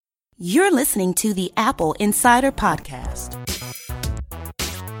You're listening to the Apple Insider Podcast.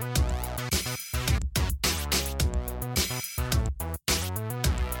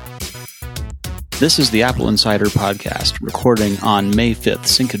 This is the Apple Insider Podcast, recording on May 5th,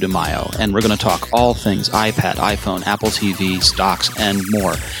 Cinco de Mayo, and we're going to talk all things iPad, iPhone, Apple TV, stocks, and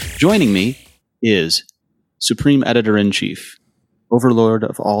more. Joining me is Supreme Editor-in-Chief, Overlord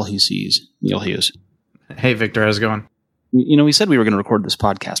of all he sees, Neil Hughes. Hey, Victor, how's it going? We said we were going to record this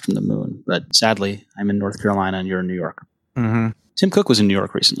podcast from the moon, but sadly, I'm in North Carolina and you're in New York. Mm-hmm. Tim Cook was in New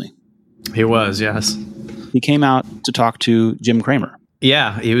York recently. He was, yes. He came out to talk to Jim Cramer.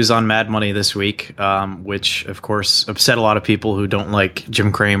 Yeah, he was on Mad Money this week, which, of course, upset a lot of people who don't like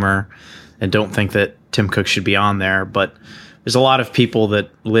Jim Cramer and don't think that Tim Cook should be on there. But there's a lot of people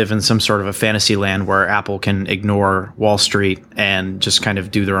that live in some sort of a fantasy land where Apple can ignore Wall Street and just kind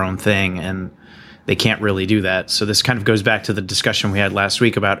of do their own thing, and they can't really do that. So this kind of goes back to the discussion we had last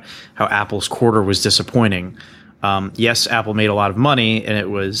week about how Apple's quarter was disappointing. Yes, Apple made a lot of money, and it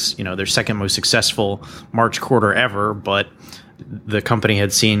was, their second most successful March quarter ever, but the company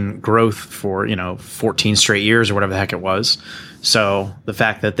had seen growth for, 14 straight years or whatever the heck it was. So the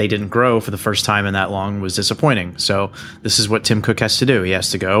fact that they didn't grow for the first time in that long was disappointing. So this is what Tim Cook has to do. He has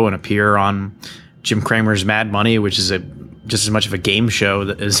to go and appear on Jim Cramer's Mad Money, which is just as much of a game show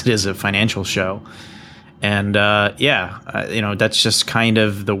as it is a financial show. And that's just kind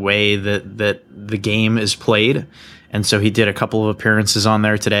of the way that the game is played. And so he did a couple of appearances on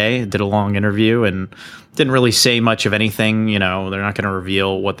there today, did a long interview, and didn't really say much of anything. They're not going to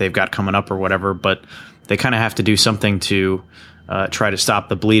reveal what they've got coming up or whatever, but they kind of have to do something to try to stop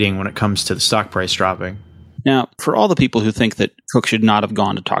the bleeding when it comes to the stock price dropping. Now, for all the people who think that Cook should not have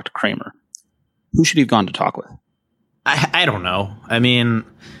gone to talk to Cramer, who should he have gone to talk with? I don't know. I mean,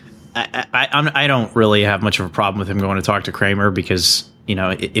 I don't really have much of a problem with him going to talk to Cramer because,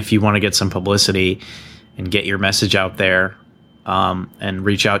 if you want to get some publicity and get your message out there and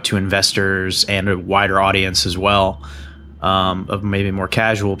reach out to investors and a wider audience as well, of maybe more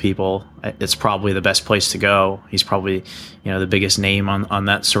casual people, it's probably the best place to go. He's probably, the biggest name on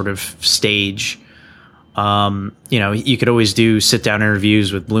that sort of stage. You could always do sit-down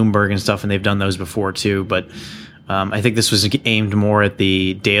interviews with Bloomberg and stuff, and they've done those before too, but I think this was aimed more at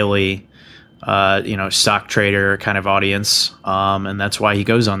the daily, stock trader kind of audience, and that's why he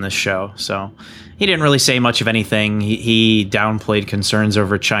goes on this show. So he didn't really say much of anything. He downplayed concerns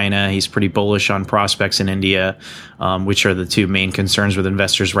over China. He's pretty bullish on prospects in India, which are the two main concerns with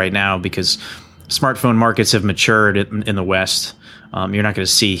investors right now because smartphone markets have matured in the West. You're not going to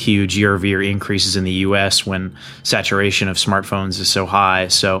see huge year-over-year increases in the U.S. when saturation of smartphones is so high.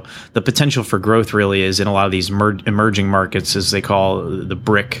 So the potential for growth really is in a lot of these emerging markets, as they call the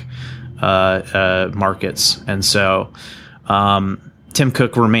BRIC markets. And so Tim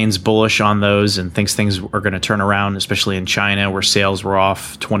Cook remains bullish on those and thinks things are going to turn around, especially in China, where sales were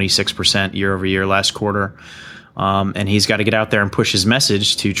off 26% year-over-year last quarter. And he's got to get out there and push his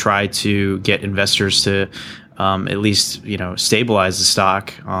message to try to get investors to at least, stabilize the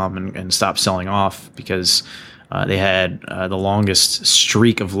stock and stop selling off because they had the longest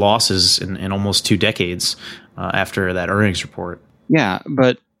streak of losses in almost 2 decades after that earnings report. Yeah,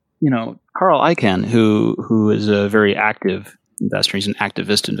 but, Carl Icahn, who is a very active investor, he's an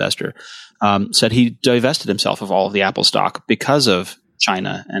activist investor, said he divested himself of all of the Apple stock because of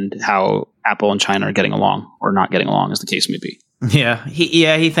China and how Apple and China are getting along or not getting along, as the case may be. Yeah,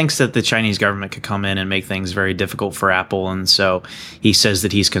 he thinks that the Chinese government could come in and make things very difficult for Apple, and so he says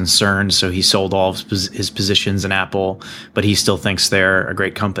that he's concerned, so he sold all of his positions in Apple, but he still thinks they're a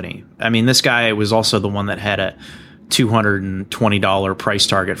great company. I mean, this guy was also the one that had a $220 price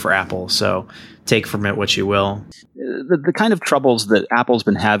target for Apple, so take from it what you will. The kind of troubles that Apple's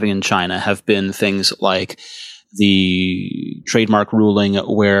been having in China have been things like the trademark ruling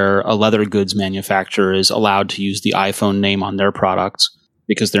where a leather goods manufacturer is allowed to use the iPhone name on their products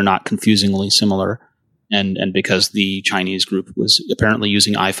because they're not confusingly similar, and because the Chinese group was apparently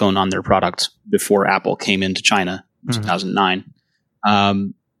using iPhone on their products before Apple came into China in 2009.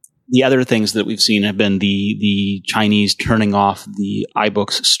 The other things that we've seen have been the Chinese turning off the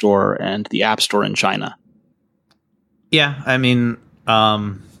iBooks store and the App Store in China. Yeah, I mean,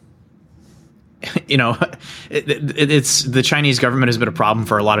 it's the Chinese government has been a problem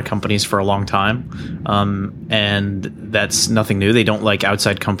for a lot of companies for a long time, and that's nothing new. They don't like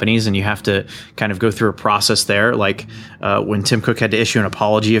outside companies, and you have to kind of go through a process there. Like when Tim Cook had to issue an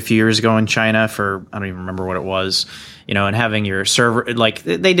apology a few years ago in China for, I don't even remember what it was, and having your server, like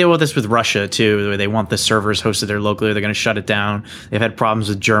they deal with this with Russia too, where they want the servers hosted there locally. They're going to shut it down. They've had problems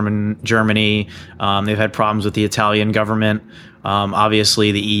with Germany. They've had problems with the Italian government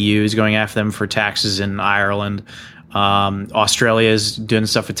Obviously, the EU is going after them for taxes in Ireland. Australia is doing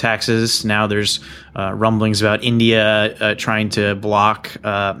stuff with taxes. Now there's rumblings about India trying to block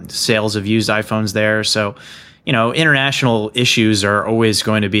sales of used iPhones there. So, international issues are always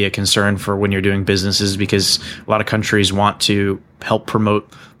going to be a concern for when you're doing businesses, because a lot of countries want to help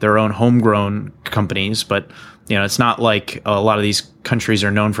promote their own homegrown companies. But, it's not like a lot of these countries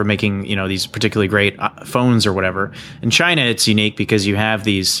are known for making, these particularly great phones or whatever. In China, it's unique because you have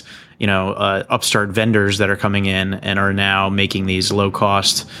these, upstart vendors that are coming in and are now making these low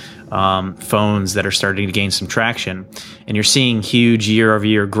cost phones that are starting to gain some traction. And you're seeing huge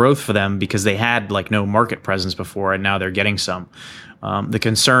year-over-year growth for them because they had no market presence before, and now they're getting some. The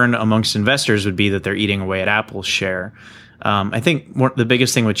concern amongst investors would be that they're eating away at Apple's share. I think the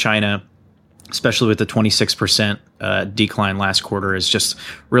biggest thing with China, especially with the 26% decline last quarter, is just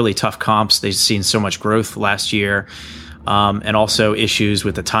really tough comps. They've seen so much growth last year. And also issues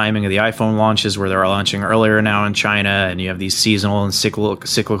with the timing of the iPhone launches, where they're launching earlier now in China, and you have these seasonal and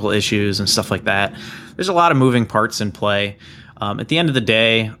cyclical issues and stuff like that. There's a lot of moving parts in play. At the end of the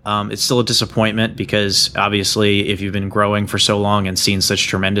day, it's still a disappointment, because obviously if you've been growing for so long and seen such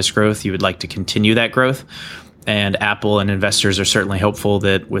tremendous growth, you would like to continue that growth. And Apple and investors are certainly hopeful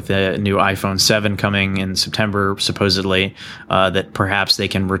that with a new iPhone 7 coming in September, supposedly, that perhaps they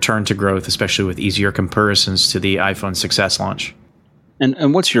can return to growth, especially with easier comparisons to the iPhone 6S launch.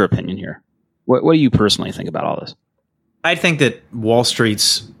 And what's your opinion here? What do you personally think about all this? I think that Wall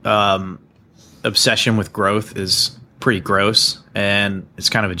Street's obsession with growth is pretty gross, and it's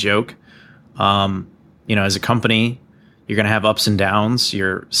kind of a joke. As a company, you're going to have ups and downs.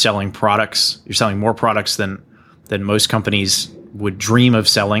 You're selling products. You're selling more products than most companies would dream of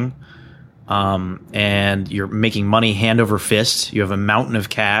selling. And you're making money hand over fist. You have a mountain of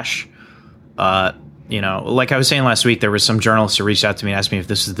cash. Like I was saying last week, there was some journalist who reached out to me and asked me if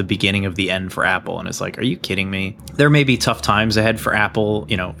this is the beginning of the end for Apple. And it's like, are you kidding me? There may be tough times ahead for Apple,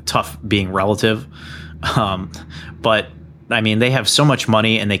 tough being relative. But I mean, they have so much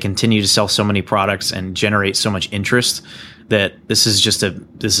money and they continue to sell so many products and generate so much interest that this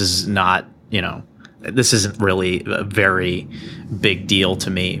isn't really a very big deal to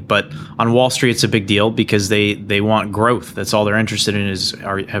me. But on Wall Street, it's a big deal because they want growth. That's all they're interested in is,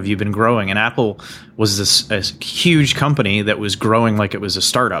 have you been growing? And Apple was a huge company that was growing like it was a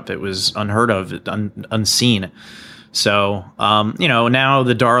startup. It was unheard of, unseen. So, now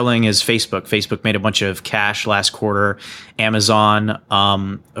the darling is Facebook. Facebook made a bunch of cash last quarter. Amazon,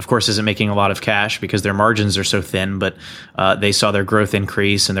 of course, isn't making a lot of cash because their margins are so thin, but they saw their growth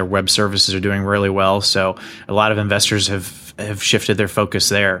increase and their web services are doing really well. So a lot of investors have shifted their focus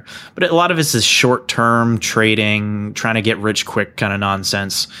there. But a lot of it's this short-term trading, trying to get rich quick kind of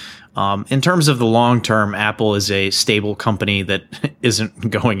nonsense. In terms of the long term, Apple is a stable company that isn't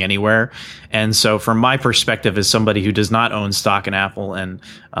going anywhere. And so from my perspective, as somebody who does not own stock in Apple and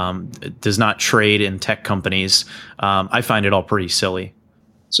does not trade in tech companies, I find it all pretty silly.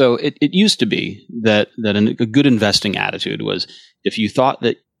 So it used to be that a good investing attitude was, if you thought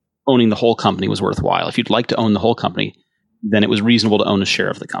that owning the whole company was worthwhile, if you'd like to own the whole company, then it was reasonable to own a share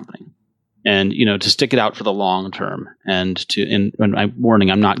of the company. And, to stick it out for the long term, and I'm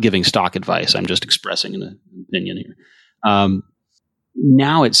warning, I'm not giving stock advice. I'm just expressing an opinion here.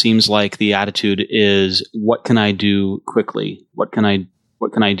 Now it seems like the attitude is, what can I do quickly? What can I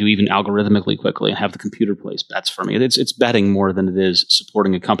do even algorithmically quickly and have the computer place bets for me? It's betting more than it is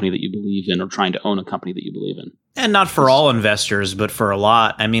supporting a company that you believe in or trying to own a company that you believe in. And not for all investors, but for a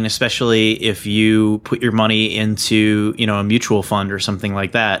lot. I mean, especially if you put your money into, a mutual fund or something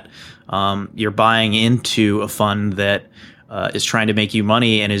like that. You're buying into a fund that is trying to make you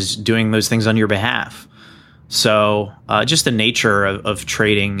money and is doing those things on your behalf. So just the nature of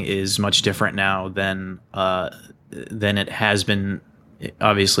trading is much different now than it has been,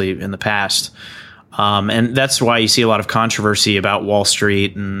 obviously, in the past. And that's why you see a lot of controversy about Wall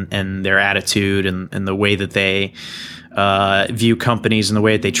Street and their attitude and the way that they view companies and the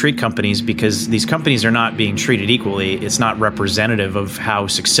way that they treat companies, because these companies are not being treated equally. It's not representative of how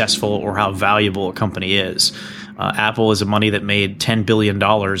successful or how valuable a company is. Apple is a money that made $10 billion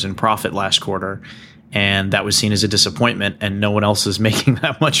in profit last quarter, and that was seen as a disappointment, and no one else is making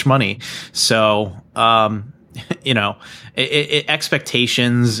that much money. So,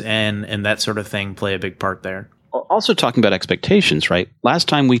 expectations and that sort of thing play a big part there. Also talking about expectations, right? Last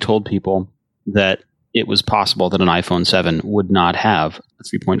time we told people that it was possible that an iPhone 7 would not have a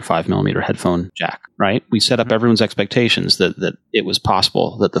 3.5 millimeter headphone jack, right? We set up everyone's expectations that it was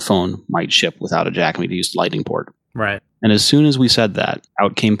possible that the phone might ship without a jack and we'd use the lightning port. Right. And as soon as we said that,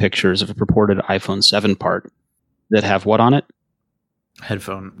 out came pictures of a purported iPhone 7 part that have what on it?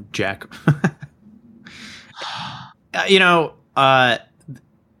 headphone jack. You know,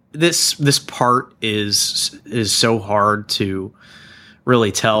 this part is so hard to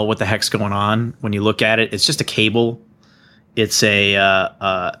really tell what the heck's going on when you look at it. It's just a cable. It's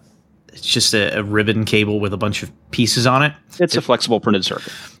it's just a ribbon cable with a bunch of pieces on it. It's a flexible printed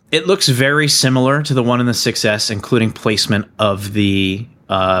circuit. It looks very similar to the one in the 6S, including placement of the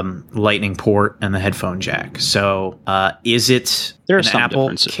Lightning port and the headphone jack. So is it there are some Apple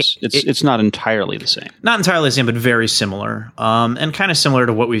differences. It's not entirely the same. Not entirely the same, but very similar. And kind of similar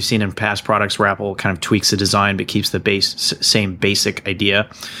to what we've seen in past products where Apple kind of tweaks the design but keeps the same basic idea.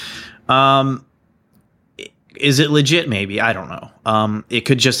 Is it legit? Maybe. I don't know. It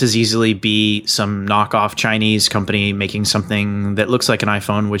could just as easily be some knockoff Chinese company making something that looks like an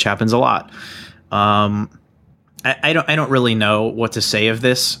iPhone, which happens a lot. I don't really know what to say of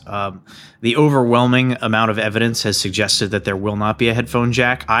this. The overwhelming amount of evidence has suggested that there will not be a headphone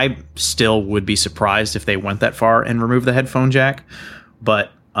jack. I still would be surprised if they went that far and removed the headphone jack.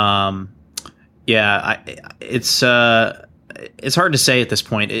 But it's hard to say at this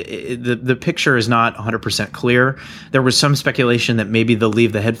point. The picture is not 100% clear. There was some speculation that maybe they'll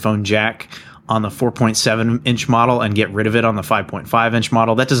leave the headphone jack on the 4.7 inch model and get rid of it on the 5.5 inch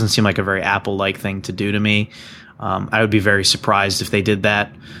model. That doesn't seem like a very Apple-like thing to do to me. I would be very surprised if they did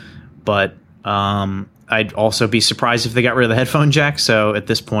that, but I'd also be surprised if they got rid of the headphone jack. So at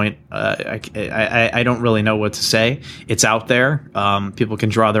this point, I don't really know what to say. It's out there. People can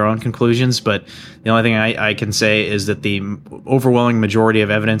draw their own conclusions, but the only thing I can say is that the overwhelming majority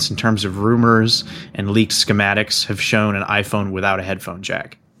of evidence in terms of rumors and leaked schematics have shown an iPhone without a headphone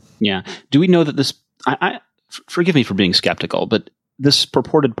jack. Yeah. Do we know that this... forgive me for being skeptical, but this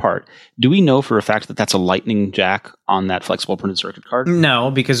purported part, do we know for a fact that that's a Lightning jack on that flexible printed circuit card?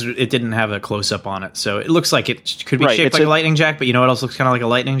 No, because it didn't have a close-up on it. So it looks like it could be shaped like a Lightning jack, but you know what else looks kind of like a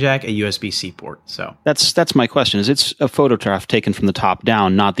Lightning jack? A USB-C port. So that's my question, is it's a photograph taken from the top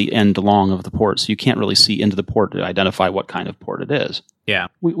down, not the end long of the port. So you can't really see into the port to identify what kind of port it is. Yeah.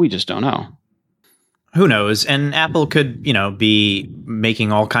 We just don't know. Who knows? And Apple could, be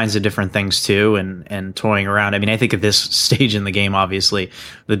making all kinds of different things too and toying around. I mean, I think at this stage in the game, obviously,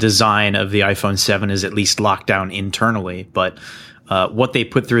 the design of the iPhone 7 is at least locked down internally. But what they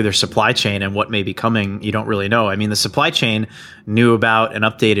put through their supply chain and what may be coming, you don't really know. I mean, the supply chain knew about an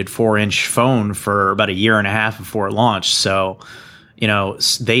updated 4-inch phone for about a year and a half before it launched. So,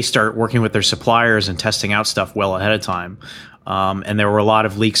 they start working with their suppliers and testing out stuff well ahead of time. And there were a lot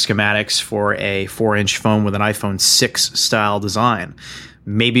of leaked schematics for a 4-inch phone with an iPhone 6 style design.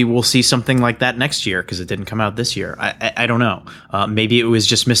 Maybe we'll see something like that next year because it didn't come out this year. I don't know. Maybe it was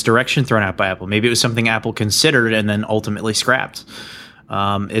just misdirection thrown out by Apple. Maybe it was something Apple considered and then ultimately scrapped.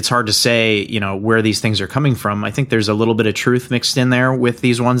 It's hard to say, where these things are coming from. I think there's a little bit of truth mixed in there with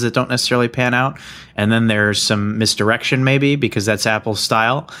these ones that don't necessarily pan out. And then there's some misdirection maybe because that's Apple's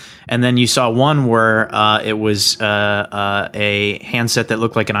style. And then you saw one where it was a handset that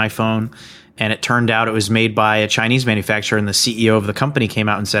looked like an iPhone. And it turned out it was made by a Chinese manufacturer. And the CEO of the company came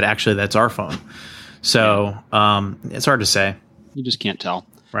out and said, actually, that's our phone. So it's hard to say. You just can't tell.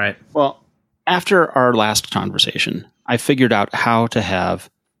 Right. Well, after our last conversation, I figured out how to have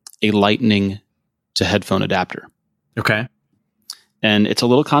a Lightning to headphone adapter. Okay. And it's a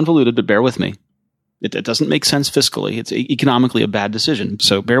little convoluted, but bear with me. It doesn't make sense fiscally. It's economically a bad decision,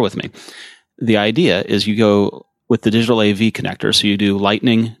 so bear with me. The idea is you go with the digital AV connector, so you do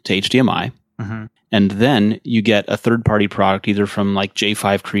Lightning to HDMI, and then you get a third-party product, either from like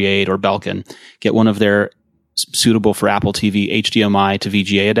J5 Create or Belkin, get one of their suitable for Apple TV HDMI to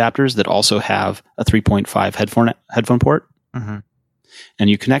VGA adapters that also have a 3.5 headphone port. And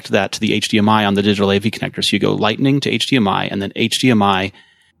you connect that to the HDMI on the digital AV connector. So you go Lightning to HDMI and then HDMI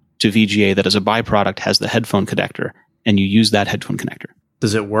to VGA that as a byproduct has the headphone connector, and you use that headphone connector.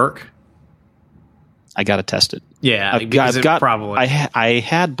 Does it work? I got to test it. Yeah, I've got probably. I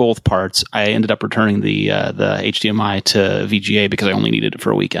had both parts. I ended up returning the HDMI to VGA because I only needed it for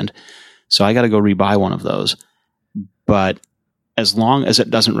a weekend. So I got to go rebuy one of those. But as long as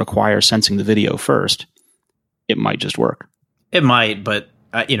it doesn't require sensing the video first, it might just work. It might, but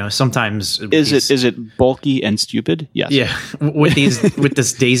sometimes is it bulky and stupid? Yes. Yeah. with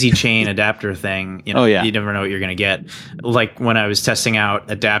this daisy chain adapter thing, you never know what you're going to get. Like when I was testing out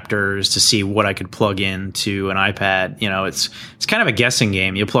adapters to see what I could plug into an iPad, it's kind of a guessing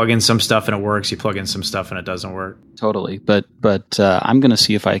game. You plug in some stuff and it works. You plug in some stuff and it doesn't work. Totally. But I'm going to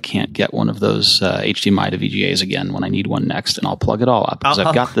see if I can't get one of those HDMI to VGAs again when I need one next, and I'll plug it all up because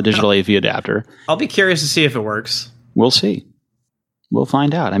I've got the digital AV adapter. I'll be curious to see if it works. We'll see. We'll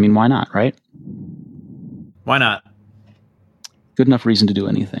find out. I mean, why not, right? Why not? Good enough reason to do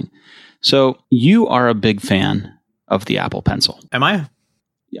anything. So you are a big fan of the Apple Pencil. Am I?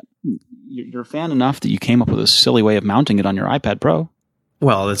 Yeah. You're a fan enough that you came up with a silly way of mounting it on your iPad Pro.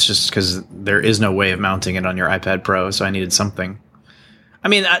 Well, that's just because there is no way of mounting it on your iPad Pro, so I needed something. I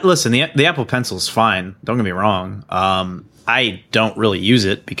mean, listen, the Apple Pencil is fine. Don't get me wrong. I don't really use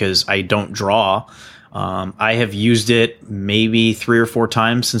it because I don't draw. I have used it maybe 3 or 4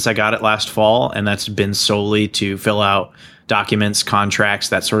 times since I got it last fall, and that's been solely to fill out documents, contracts,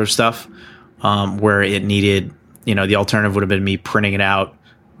 that sort of stuff, where it needed, the alternative would have been me printing it out,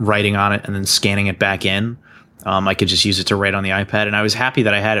 writing on it, and then scanning it back in. I could just use it to write on the iPad, and I was happy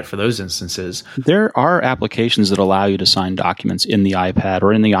that I had it for those instances. There are applications that allow you to sign documents in the iPad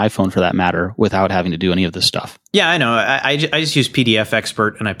or in the iPhone for that matter without having to do any of this stuff. Yeah, I know. I just use PDF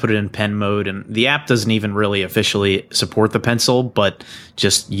Expert, and I put it in pen mode, and the app doesn't even really officially support the pencil, but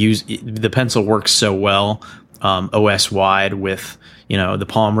the pencil works so well OS wide with the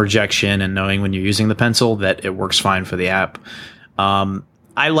palm rejection and knowing when you're using the pencil that it works fine for the app.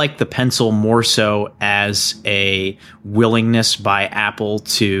 I like the pencil more so as a willingness by Apple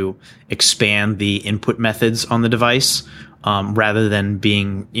to expand the input methods on the device, rather than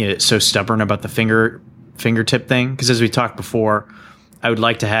being so stubborn about the fingertip thing. Because as we talked before, I would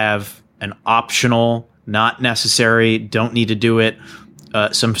like to have an optional, not necessary, don't need to do it,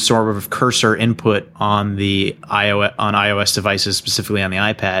 some sort of cursor input on the iOS devices, specifically on the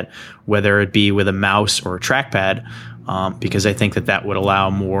iPad, whether it be with a mouse or a trackpad. Because I think that would allow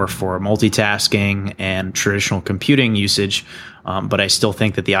more for multitasking and traditional computing usage. But I still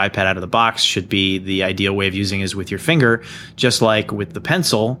think that the iPad out of the box should be the ideal way of using is with your finger, just like with the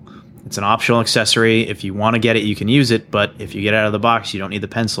pencil. It's an optional accessory. If you want to get it, you can use it. But if you get it out of the box, you don't need the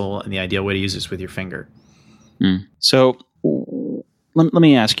pencil. And the ideal way to use it is with your finger. So let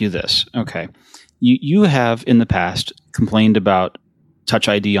me ask you this. Okay. You have in the past complained about Touch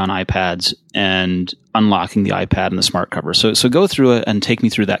ID on iPads and unlocking the iPad and the smart cover. So go through it and take me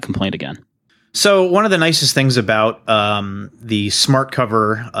through that complaint again. So one of the nicest things about the smart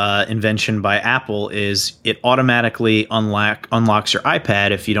cover invention by Apple is it automatically unlocks your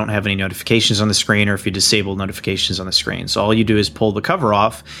iPad if you don't have any notifications on the screen or if you disable notifications on the screen. So all you do is pull the cover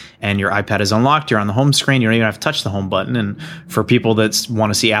off and your iPad is unlocked. You're on the home screen. You don't even have to touch the home button. And for people that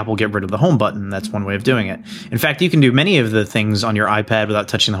want to see Apple get rid of the home button, that's one way of doing it. In fact, you can do many of the things on your iPad without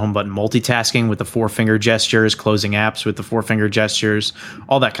touching the home button. Multitasking with the 4-finger gestures, closing apps with the 4-finger gestures,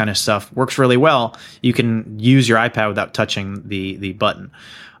 all that kind of stuff works really well. You can use your iPad without touching the button.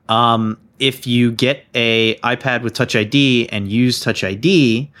 If you get a iPad with Touch ID and use Touch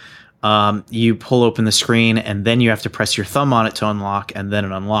ID, you pull open the screen and then you have to press your thumb on it to unlock, and then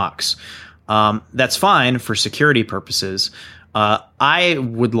it unlocks. That's fine for security purposes. I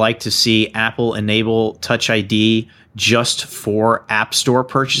would like to see Apple enable Touch ID just for App Store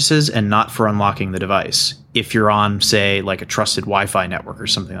purchases and not for unlocking the device if you're on, say, like a trusted Wi-Fi network or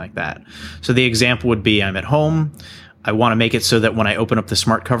something like that. So the example would be I'm at home. I want to make it so that when I open up the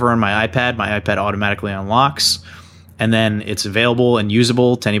smart cover on my iPad automatically unlocks, and then it's available and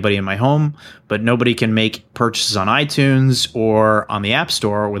usable to anybody in my home, but nobody can make purchases on iTunes or on the App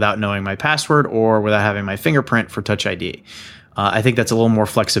Store without knowing my password or without having my fingerprint for Touch ID. I think that's a little more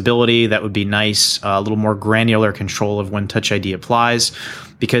flexibility. That would be nice, a little more granular control of when Touch ID applies,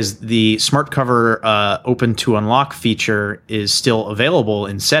 because the smart cover open to unlock feature is still available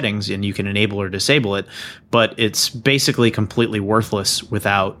in settings and you can enable or disable it, but it's basically completely worthless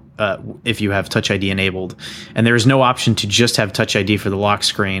without if you have Touch ID enabled. And there is no option to just have Touch ID for the lock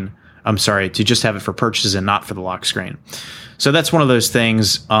screen. I'm sorry, to just have it for purchases and not for the lock screen. So that's one of those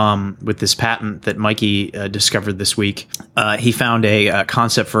things with this patent that Mikey discovered this week. He found a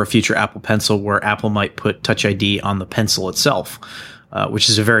concept for a future Apple Pencil where Apple might put Touch ID on the pencil itself, which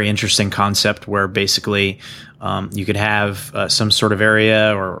is a very interesting concept where basically you could have some sort of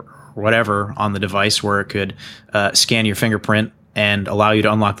area or whatever on the device where it could scan your fingerprint and allow you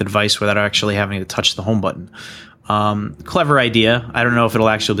to unlock the device without actually having to touch the home button. Clever idea. I don't know if it'll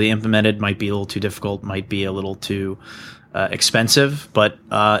actually be implemented. Might be a little too difficult. Might be a little too expensive. But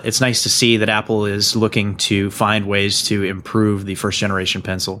it's nice to see that Apple is looking to find ways to improve the first generation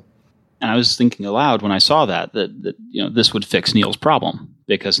pencil. And I was thinking aloud when I saw that this would fix Neil's problem,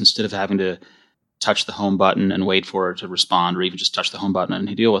 because instead of having to touch the home button and wait for it to respond, or even just touch the home button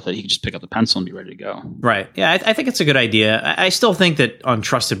and deal with it, he could just pick up the pencil and be ready to go. Right. Yeah, I think it's a good idea. I still think that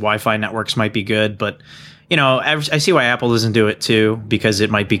untrusted Wi-Fi networks might be good, but I see why Apple doesn't do it too, because it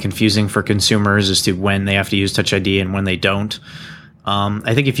might be confusing for consumers as to when they have to use Touch ID and when they don't.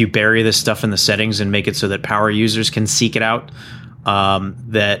 I think if you bury this stuff in the settings and make it so that power users can seek it out,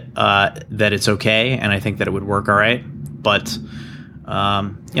 that it's okay, and I think that it would work all right. But, what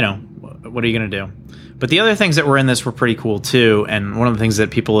are you going to do? But the other things that were in this were pretty cool too. And one of the things that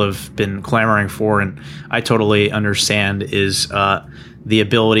people have been clamoring for, and I totally understand, is the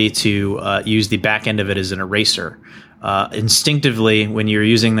ability to use the back end of it as an eraser. Instinctively, when you're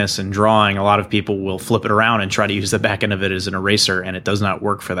using this and drawing, a lot of people will flip it around and try to use the back end of it as an eraser, and it does not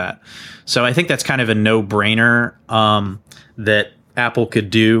work for that. So I think that's kind of a no-brainer that Apple could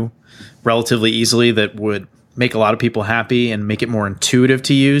do relatively easily that would make a lot of people happy and make it more intuitive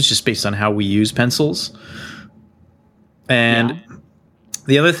to use just based on how we use pencils. And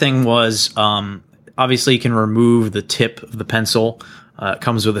the other thing was, obviously you can remove the tip of the pencil. It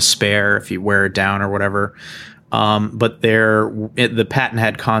comes with a spare if you wear it down or whatever. But the patent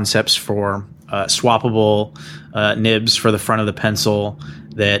had concepts for swappable nibs for the front of the pencil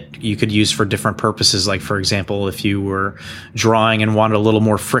that you could use for different purposes. Like, for example, if you were drawing and wanted a little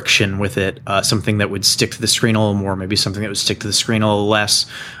more friction with it, something that would stick to the screen a little more, maybe something that would stick to the screen a little less,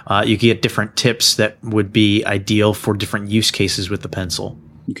 you could get different tips that would be ideal for different use cases with the pencil.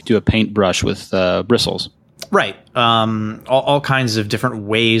 You could do a paintbrush with bristles. Right. All kinds of different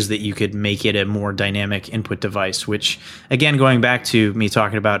ways that you could make it a more dynamic input device, which, again, going back to me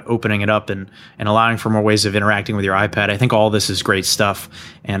talking about opening it up and allowing for more ways of interacting with your iPad, I think all this is great stuff,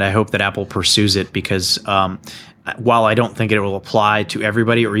 and I hope that Apple pursues it because while I don't think it will apply to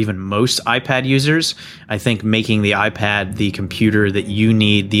everybody or even most iPad users, I think making the iPad the computer that you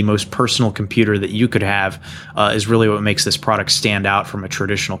need, the most personal computer that you could have, is really what makes this product stand out from a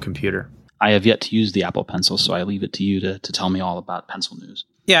traditional computer. I have yet to use the Apple Pencil, so I leave it to you to tell me all about pencil news.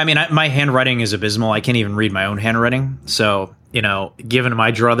 Yeah, I mean, my handwriting is abysmal. I can't even read my own handwriting. So, given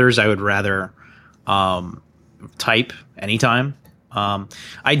my druthers, I would rather type anytime.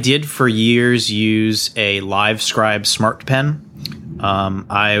 I did for years use a LiveScribe Smart Pen.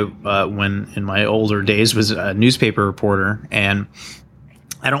 I, when in my older days, was a newspaper reporter, and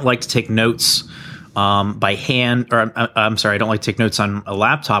I don't like to take notes by hand, or I'm sorry, I don't like to take notes on a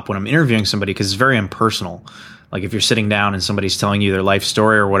laptop when I'm interviewing somebody because it's very impersonal. Like if you're sitting down and somebody's telling you their life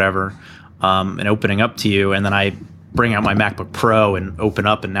story or whatever, and opening up to you, and then I bring out my MacBook Pro and open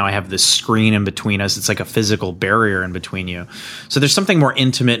up, and now I have this screen in between us. It's like a physical barrier in between you. So there's something more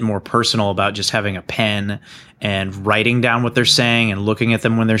intimate and more personal about just having a pen and writing down what they're saying and looking at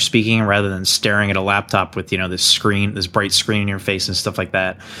them when they're speaking rather than staring at a laptop with, this bright screen in your face and stuff like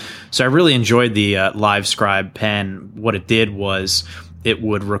that. So I really enjoyed the LiveScribe pen. What it did was it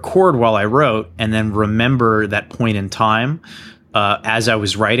would record while I wrote and then remember that point in time as I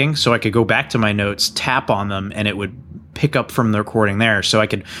was writing, so I could go back to my notes, tap on them, and it would pick up from the recording there. So I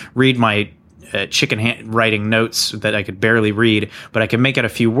could read my writing notes that I could barely read, but I could make out a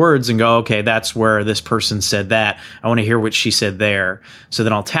few words and go, okay, that's where this person said that. I want to hear what she said there. So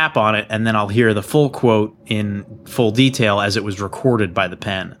then I'll tap on it, and then I'll hear the full quote in full detail as it was recorded by the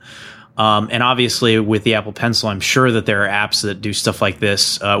pen. And obviously with the Apple Pencil, I'm sure that there are apps that do stuff like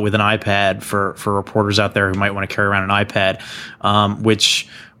this with an iPad for reporters out there who might want to carry around an iPad, which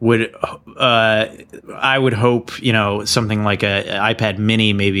would I would hope, something like a iPad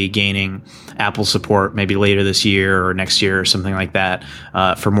mini maybe gaining Apple support maybe later this year or next year or something like that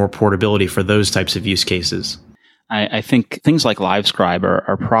for more portability for those types of use cases. I think things like LiveScribe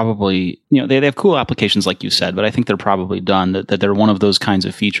are probably, they have cool applications like you said, but I think they're probably done, that they're one of those kinds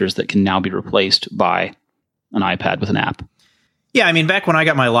of features that can now be replaced by an iPad with an app. Yeah, I mean, back when I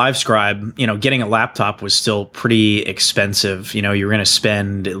got my LiveScribe, getting a laptop was still pretty expensive. You were going to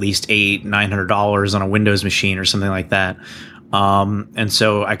spend at least $800-900 on a Windows machine or something like that. And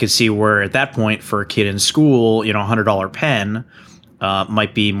so I could see where at that point for a kid in school, $100 pen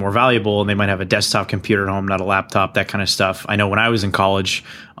might be more valuable, and they might have a desktop computer at home, not a laptop, that kind of stuff. I know when I was in college,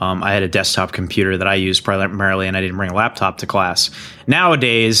 I had a desktop computer that I used primarily, and I didn't bring a laptop to class.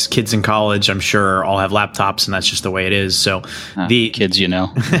 Nowadays, kids in college, I'm sure, all have laptops, and that's just the way it is. So the kids,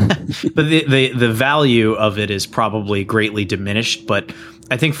 but the value of it is probably greatly diminished. But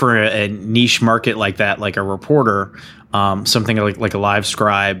I think for a niche market like that, like a reporter, something like a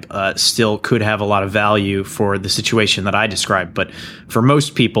LiveScribe still could have a lot of value for the situation that I described. But for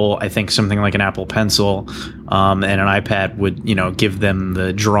most people, I think something like an Apple Pencil and an iPad would, give them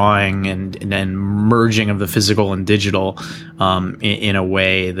the drawing and then merging of the physical and digital in a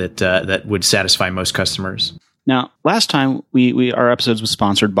way that would satisfy most customers. Now, last time our episodes was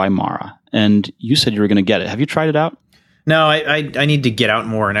sponsored by Mara, and you said you were going to get it. Have you tried it out? No, I need to get out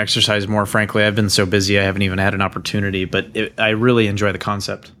more and exercise more, frankly. I've been so busy, I haven't even had an opportunity, but I really enjoy the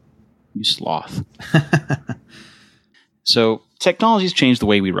concept. You sloth. So technology's changed the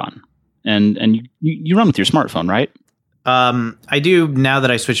way we run. And you run with your smartphone, right? I do now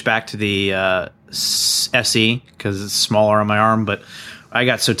that I switched back to the SE because it's smaller on my arm, but I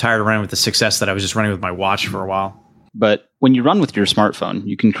got so tired of running with the 6S that I was just running with my watch for a while. But when you run with your smartphone,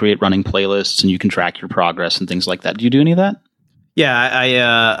 you can create running playlists and you can track your progress and things like that. Do you do any of that?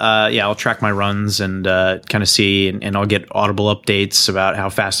 Yeah, I'll track my runs and kind of see, and I'll get audible updates about how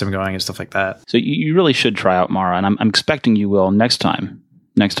fast I'm going and stuff like that. So you really should try out Mara, and I'm expecting you will next time.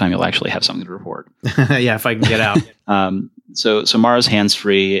 Next time you'll actually have something to report. Yeah, if I can get out. So Mara's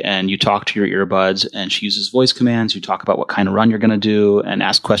hands-free, and you talk to your earbuds, and she uses voice commands. You talk about what kind of run you're going to do and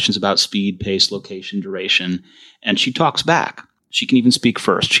ask questions about speed, pace, location, duration, and she talks back. She can even speak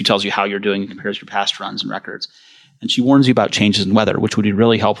first. She tells you how you're doing and compares your past runs and records. And she warns you about changes in weather, which would be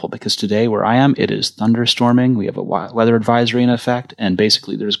really helpful because today where I am, it is thunderstorming. We have a weather advisory in effect, and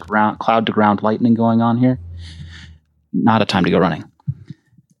basically there's cloud-to-ground lightning going on here. Not a time to go running.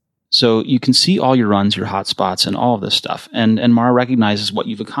 So you can see all your runs, your hotspots, and all of this stuff. And Mara recognizes what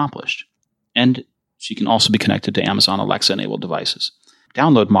you've accomplished. And she can also be connected to Amazon Alexa-enabled devices.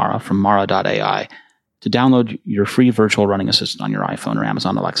 Download Mara from mara.ai to download your free virtual running assistant on your iPhone or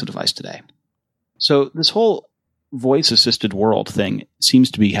Amazon Alexa device today. So this whole voice-assisted world thing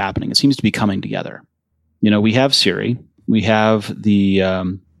seems to be happening. It seems to be coming together. We have Siri. We have the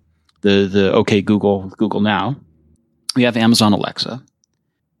OK Google Now. We have Amazon Alexa.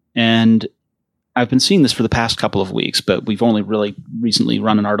 And I've been seeing this for the past couple of weeks, but we've only really recently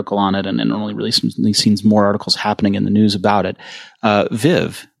run an article on it and only recently seen more articles happening in the news about it.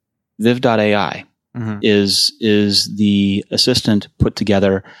 Viv.ai is the assistant put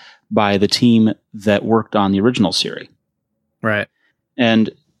together by the team that worked on the original Siri. Right. And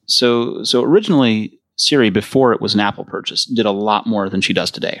so originally Siri, before it was an Apple purchase, did a lot more than she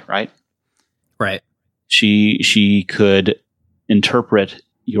does today, right? Right. She could interpret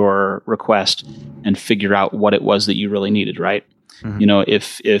your request and figure out what it was that you really needed, right? Mm-hmm.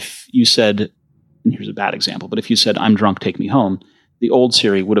 If you said, and here's a bad example, but if you said, "I'm drunk, take me home," the old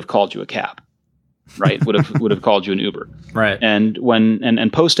Siri would have called you a cab. Right, would have called you an Uber, right?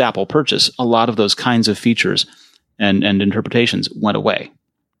 And post Apple purchase, a lot of those kinds of features and interpretations went away.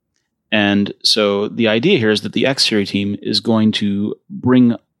 And so the idea here is that the X Siri team is going to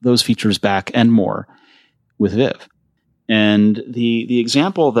bring those features back and more with Viv. And the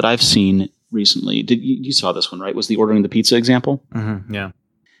example that I've seen recently, you saw this one, right? Was the ordering the pizza example? Mm-hmm, yeah,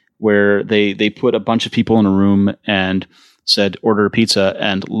 where they put a bunch of people in a room and said order a pizza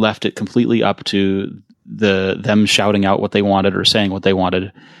and left it completely up to them shouting out what they wanted or saying what they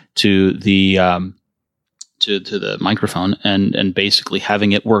wanted to the to the microphone and basically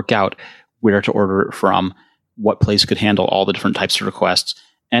having it work out where to order it from, what place could handle all the different types of requests,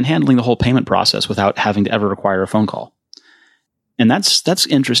 and handling the whole payment process without having to ever require a phone call. And that's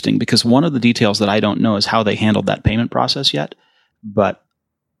interesting because one of the details that I don't know is how they handled that payment process yet, but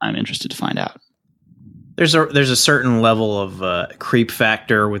I'm interested to find out. There's a certain level of creep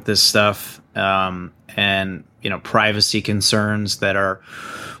factor with this stuff, and privacy concerns that are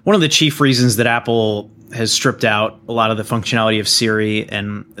one of the chief reasons that Apple has stripped out a lot of the functionality of Siri.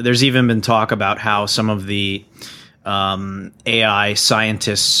 And there's even been talk about how some of the AI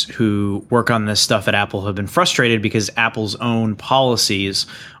scientists who work on this stuff at Apple have been frustrated because Apple's own policies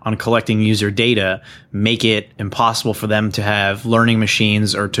on collecting user data make it impossible for them to have learning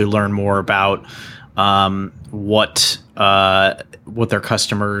machines or to learn more about what their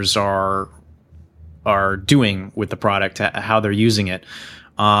customers are doing with the product, how they're using it.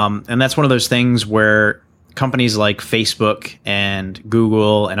 And that's one of those things where companies like Facebook and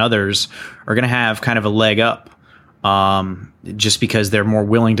Google and others are going to have kind of a leg up, just because they're more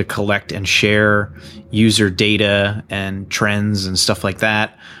willing to collect and share user data and trends and stuff like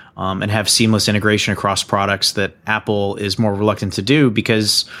that, and have seamless integration across products that Apple is more reluctant to do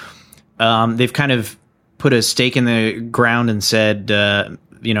because they've kind of put a stake in the ground and said,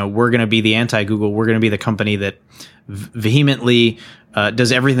 we're going to be the anti-Google. We're going to be the company that vehemently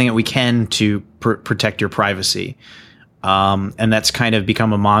does everything that we can to protect your privacy. And that's kind of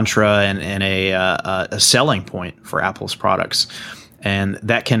become a mantra and a selling point for Apple's products. And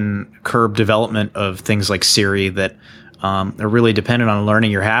that can curb development of things like Siri that are really dependent on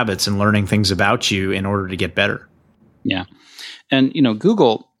learning your habits and learning things about you in order to get better. Yeah. And,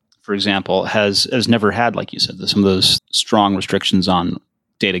 Google, for example, has never had, like you said, some of those strong restrictions on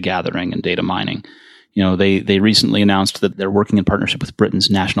data gathering and data mining. They recently announced that they're working in partnership with Britain's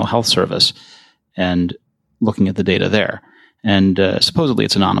National Health Service and looking at the data there. And supposedly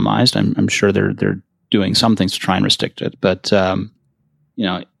it's anonymized. I'm sure they're doing some things to try and restrict it. But,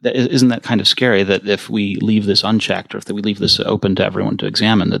 isn't that kind of scary that if we leave this unchecked or if we leave this open to everyone to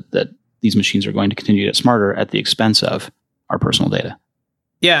examine, that these machines are going to continue to get smarter at the expense of our personal data?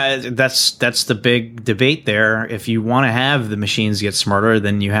 Yeah, that's the big debate there. If you want to have the machines get smarter,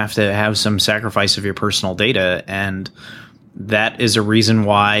 then you have to have some sacrifice of your personal data. And that is a reason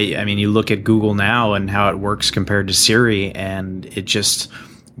why, I mean, you look at Google now and how it works compared to Siri, and it just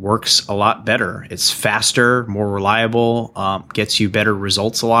works a lot better. It's faster, more reliable, gets you better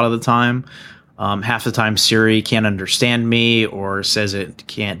results a lot of the time. Half the time Siri can't understand me or says it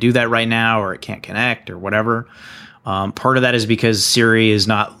can't do that right now or it can't connect or whatever. Part of that is because Siri is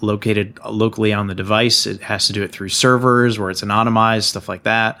not located locally on the device. It has to do it through servers where it's anonymized, stuff like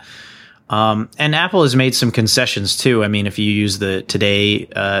that. And Apple has made some concessions too. I mean, if you use the Today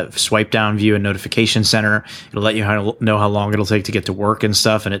swipe down view and notification center, it'll let you know how long it'll take to get to work and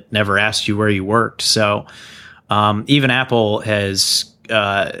stuff, and it never asks you where you worked. So even Apple has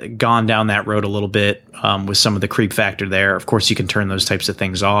gone down that road a little bit with some of the creep factor there. Of course, you can turn those types of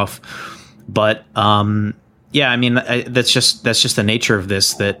things off, but yeah, I mean, that's just the nature of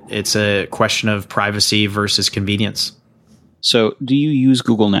this, that it's a question of privacy versus convenience. So do you use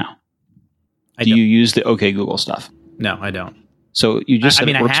Google now? Do you use the OK Google stuff? No, I don't. So you just said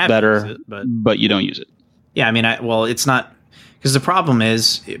it works better, but you don't use it. Yeah, I mean, well, it's not, because the problem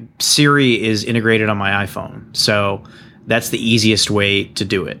is Siri is integrated on my iPhone. So that's the easiest way to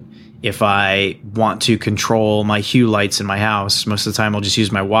do it. If I want to control my hue lights in my house, most of the time I'll just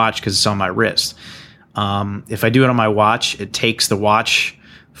use my watch because it's on my wrist. If I do it on my watch, it takes the watch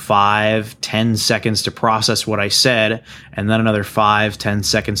 5-10 seconds to process what I said, and then another 5-10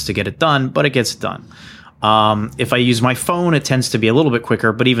 seconds to get it done, but it gets it done. If I use my phone, it tends to be a little bit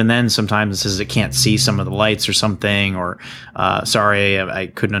quicker, but even then sometimes it says it can't see some of the lights or something, or sorry, I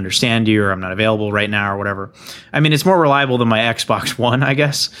couldn't understand you, or I'm not available right now, or whatever. I mean, it's more reliable than my Xbox One, I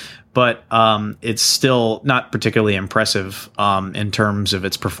guess, but it's still not particularly impressive in terms of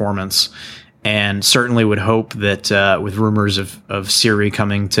its performance. And certainly would hope that with rumors of Siri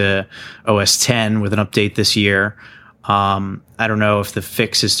coming to OS X with an update this year, I don't know if the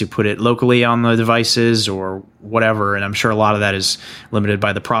fix is to put it locally on the devices or whatever. And I'm sure a lot of that is limited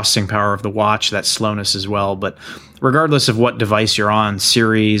by the processing power of the watch, that slowness as well. But regardless of what device you're on,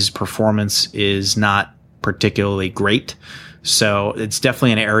 Siri's performance is not particularly great. So it's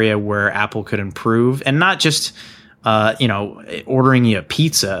definitely an area where Apple could improve, and not just ordering you a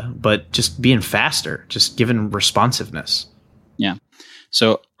pizza, but just being faster, just given responsiveness. Yeah.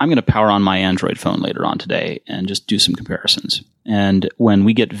 So I'm going to power on my Android phone later on today and just do some comparisons. And when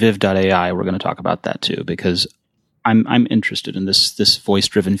we get Viv.ai, we're going to talk about that too, because I'm interested in this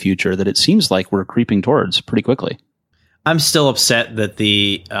voice-driven future that it seems like we're creeping towards pretty quickly. I'm still upset that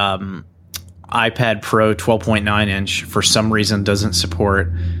the iPad Pro 12.9 inch for some reason doesn't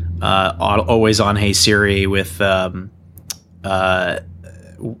support always on Hey Siri without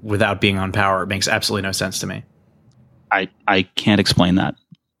being on power. It makes absolutely no sense to me. I can't explain that.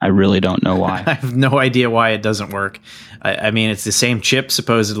 I really don't know why. I have no idea why it doesn't work. I mean, it's the same chip,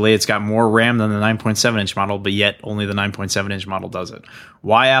 supposedly. It's got more RAM than the 9.7 inch model, but yet only the 9.7 inch model does it.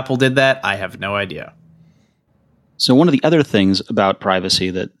 Why Apple did that, I have no idea. So one of the other things about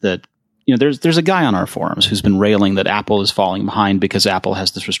privacy that there's a guy on our forums who's been railing that Apple is falling behind because Apple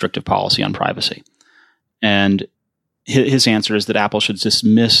has this restrictive policy on privacy. And his answer is that Apple should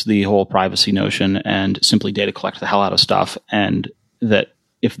dismiss the whole privacy notion and simply data collect the hell out of stuff, and that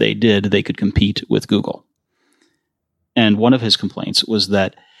if they did, they could compete with Google. And one of his complaints was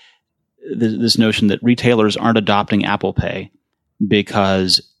that this notion that retailers aren't adopting Apple Pay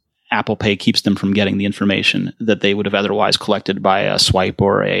because Apple Pay keeps them from getting the information that they would have otherwise collected by a swipe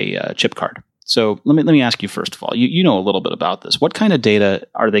or a chip card. So let me ask you, first of all, you know a little bit about this. What kind of data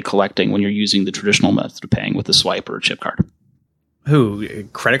are they collecting when you're using the traditional method of paying with a swipe or a chip card? Who?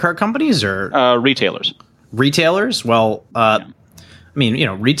 Credit card companies or retailers? Retailers? Well, yeah. I mean,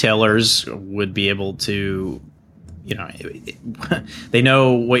 retailers would be able to, they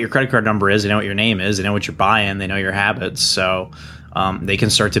know what your credit card number is. They know what your name is. They know what you're buying. They know your habits. So they can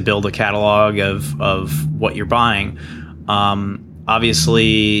start to build a catalog of what you're buying.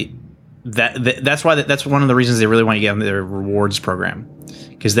 Obviously, that's one of the reasons they really want to get on their rewards program,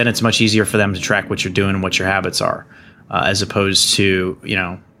 because then it's much easier for them to track what you're doing and what your habits are, as opposed to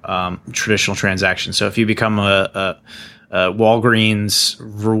traditional transactions. So if you become a Walgreens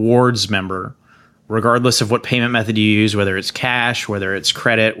rewards member, regardless of what payment method you use, whether it's cash, whether it's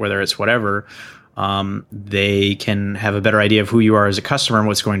credit, whether it's whatever, they can have a better idea of who you are as a customer and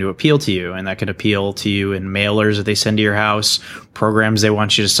what's going to appeal to you. And that can appeal to you in mailers that they send to your house, programs they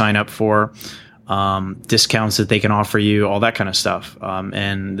want you to sign up for, discounts that they can offer you, all that kind of stuff.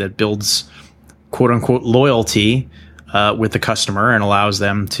 And that builds quote unquote loyalty with the customer and allows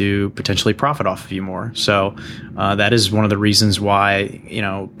them to potentially profit off of you more. So that is one of the reasons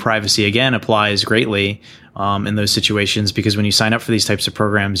why, privacy again applies greatly in those situations, because when you sign up for these types of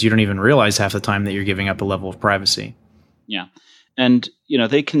programs, you don't even realize half the time that you're giving up a level of privacy. Yeah. And,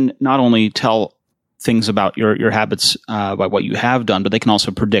 they can not only tell things about your habits by what you have done, but they can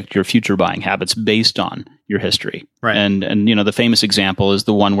also predict your future buying habits based on your history. Right. And the famous example is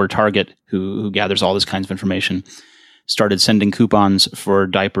the one where Target, who gathers all this kinds of information, started sending coupons for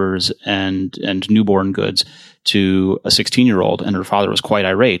diapers and newborn goods to a 16-year-old, and her father was quite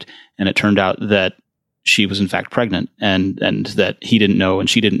irate. And it turned out that she was in fact pregnant, and that he didn't know and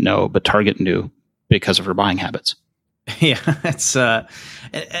she didn't know, but Target knew because of her buying habits. Yeah, it's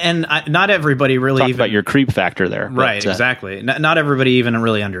not everybody really Talk about your creep factor there, right? Exactly. Not everybody even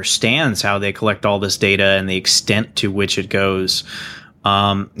really understands how they collect all this data and the extent to which it goes.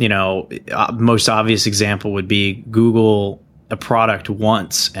 Most obvious example would be Google a product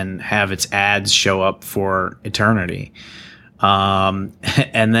once and have its ads show up for eternity. And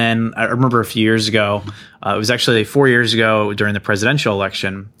then I remember a few years ago, it was actually 4 years ago during the presidential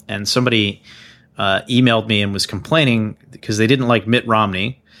election, and somebody emailed me and was complaining because they didn't like Mitt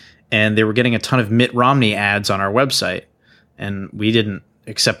Romney, and they were getting a ton of Mitt Romney ads on our website, and we didn't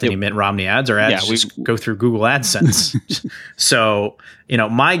accept any Mitt Romney ads. Our ads just go through Google AdSense. So,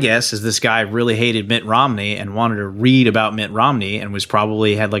 my guess is this guy really hated Mitt Romney and wanted to read about Mitt Romney, and was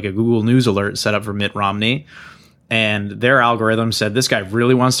probably had like a Google News alert set up for Mitt Romney. And their algorithm said, this guy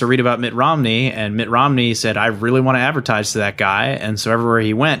really wants to read about Mitt Romney. And Mitt Romney said, I really want to advertise to that guy. And so everywhere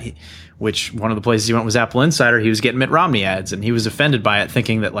he went, which one of the places he went was Apple Insider, he was getting Mitt Romney ads. And he was offended by it,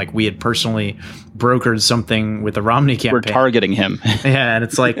 thinking that like we had personally brokered something with the Romney campaign. We're targeting him. Yeah. And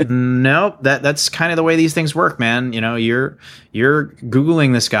it's like, nope, that's kind of the way these things work, man. You're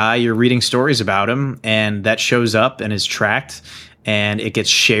Googling this guy, you're reading stories about him, and that shows up and is tracked. And it gets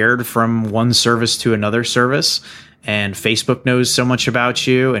shared from one service to another service, and Facebook knows so much about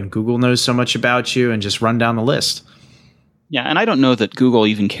you, and Google knows so much about you, and just run down the list. Yeah, and I don't know that Google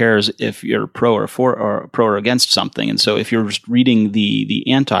even cares if you're pro or against something. And so if you're just reading the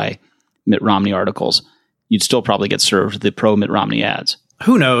anti Mitt Romney articles, you'd still probably get served the pro Mitt Romney ads.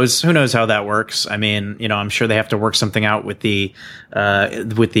 Who knows? Who knows how that works? I mean, I'm sure they have to work something out with the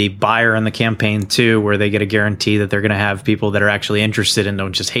buyer and the campaign too, where they get a guarantee that they're going to have people that are actually interested and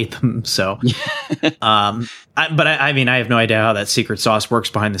don't just hate them. So, I have no idea how that secret sauce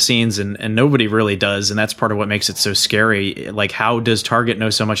works behind the scenes, and nobody really does. And that's part of what makes it so scary. Like, how does Target know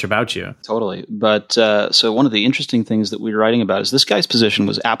so much about you? Totally. But so one of the interesting things that we were writing about is this guy's position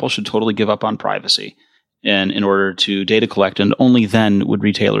was Apple should totally give up on privacy and in order to data collect, and only then would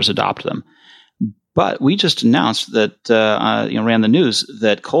retailers adopt them. But we just announced that, ran the news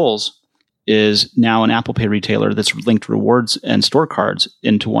that Kohl's is now an Apple Pay retailer that's linked rewards and store cards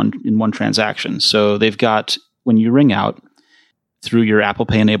in one transaction. So they've got, when you ring out through your Apple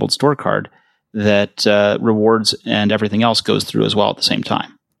Pay enabled store card, that rewards and everything else goes through as well at the same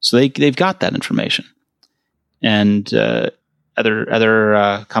time. So they've got that information, and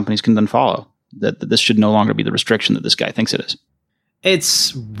other companies can then follow. That this should no longer be the restriction that this guy thinks it is.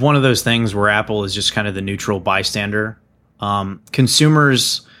 It's one of those things where Apple is just kind of the neutral bystander.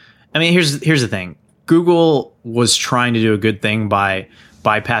 Consumers, I mean, here's the thing. Google was trying to do a good thing by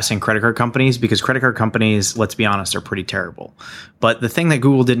bypassing credit card companies, because credit card companies, let's be honest, are pretty terrible. But the thing that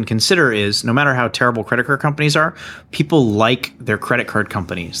Google didn't consider is, no matter how terrible credit card companies are, people like their credit card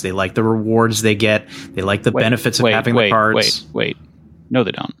companies. They like the rewards they get. They like the benefits of having the cards. Wait. No,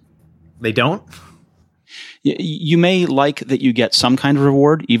 they don't. They don't? You may like that you get some kind of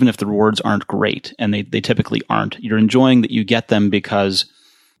reward, even if the rewards aren't great, and they typically aren't. You're enjoying that you get them because,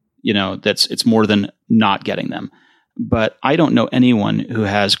 it's more than not getting them. But I don't know anyone who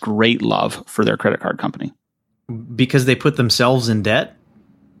has great love for their credit card company. Because they put themselves in debt?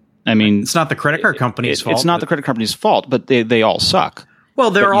 I mean, it's not the credit card company's fault. It's not the credit company's fault, but they all suck. Well,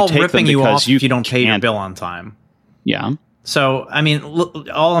 they're all ripping you off if you don't pay your bill on time. Yeah. So, I mean,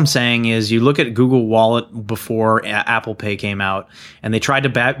 all I'm saying is you look at Google Wallet before Apple Pay came out, and they tried to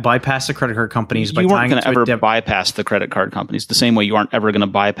bypass the credit card companies by tying it to ever bypass the credit card companies the same way you aren't ever going to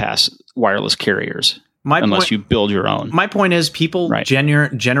bypass wireless carriers. Unless you build your own. My point is, people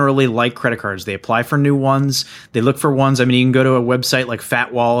generally like credit cards. They apply for new ones. They look for ones. I mean, you can go to a website like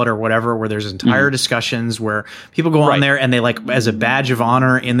Fat Wallet or whatever, where there's entire discussions where people go on there and they, like, as a badge of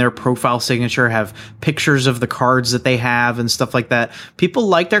honor in their profile signature, have pictures of the cards that they have and stuff like that. People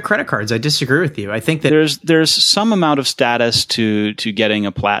like their credit cards. I disagree with you. I think that there's some amount of status to getting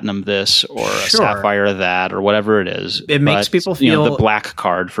a platinum this or a sapphire that or whatever it is. It makes people feel the black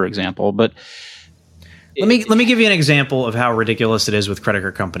card, for example, but. Let me give you an example of how ridiculous it is with credit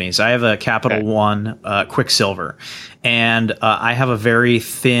card companies. I have a Capital One Quicksilver, and I have a very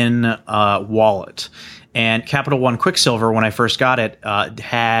thin wallet. And Capital One Quicksilver, when I first got it,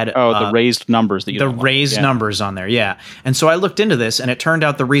 had the raised numbers that you don't raised numbers on there, yeah. And so I looked into this, and it turned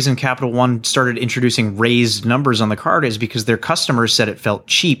out the reason Capital One started introducing raised numbers on the card is because their customers said it felt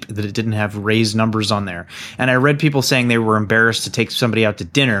cheap that it didn't have raised numbers on there. And I read people saying they were embarrassed to take somebody out to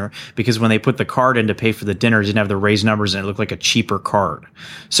dinner because when they put the card in to pay for the dinner, it didn't have the raised numbers and it looked like a cheaper card.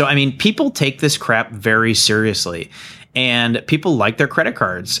 So I mean, people take this crap very seriously. And people like their credit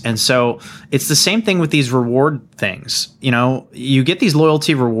cards. And so it's the same thing with these reward things. You know, you get these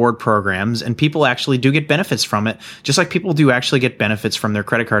loyalty reward programs and people actually do get benefits from it, just like people do actually get benefits from their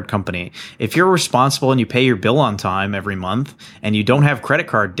credit card company. If you're responsible and you pay your bill on time every month and you don't have credit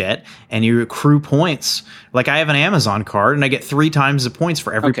card debt and you accrue points, like I have an Amazon card and I get 3 times the points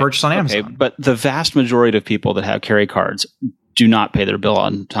for every purchase on Amazon. Okay, but the vast majority of people that have carry cards do not pay their bill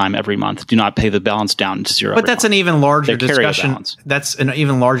on time every month, do not pay the balance down to zero. But that's an even larger discussion. That's an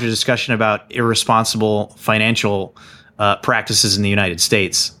even larger discussion about irresponsible financial practices in the United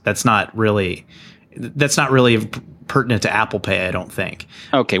States. That's not really pertinent to Apple Pay, I don't think.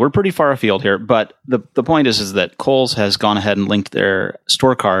 Okay, we're pretty far afield here, but the point is that Kohl's has gone ahead and linked their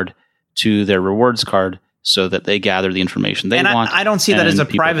store card to their rewards card so that they gather the information they want. I don't see that as a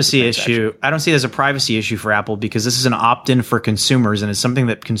privacy issue. I don't see it as a privacy issue for Apple because this is an opt-in for consumers and it's something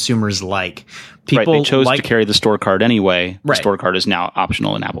that consumers like. People they chose to carry the store card anyway. The store card is now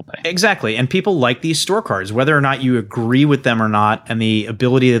optional in Apple Pay. Exactly. And people like these store cards, whether or not you agree with them or not, and the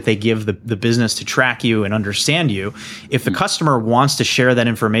ability that they give the business to track you and understand you. If the customer wants to share that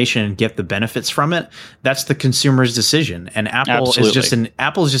information and get the benefits from it, that's the consumer's decision. And Apple is just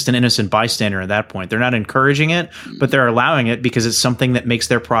an innocent bystander at that point. They're not encouraging it, but they're allowing it because it's something that makes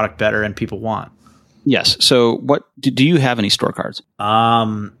their product better and people want. Yes. So what do you have any store cards?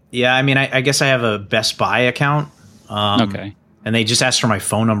 Yeah, I mean, I guess I have a Best Buy account. Okay. And they just ask for my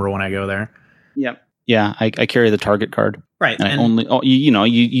phone number when I go there. Yep. Yeah, I carry the Target card. Right. And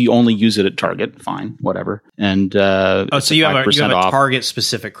you only use it at Target. Fine, whatever. And so you have a Target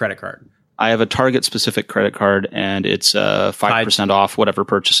specific credit card. I have a Target specific credit card, and it's 5% off whatever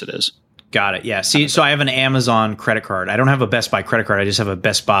purchase it is. Got it. Yeah. See, so I have an Amazon credit card. I don't have a Best Buy credit card. I just have a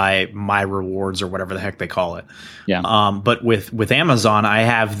Best Buy My Rewards or whatever the heck they call it. Yeah. But with Amazon, I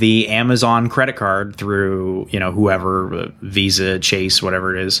have the Amazon credit card through, whoever, Visa, Chase,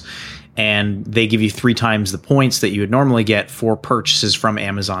 whatever it is. And they give you 3 times the points that you would normally get for purchases from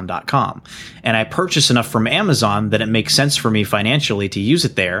Amazon.com. And I purchase enough from Amazon that it makes sense for me financially to use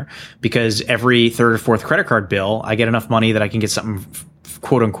it there because every 3rd or 4th credit card bill, I get enough money that I can get something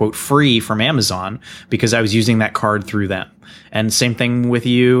quote unquote free from Amazon because I was using that card through them. And same thing with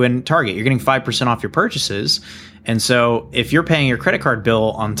you and Target. You're getting 5% off your purchases. And so if you're paying your credit card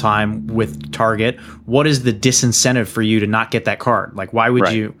bill on time with Target, what is the disincentive for you to not get that card? Like, why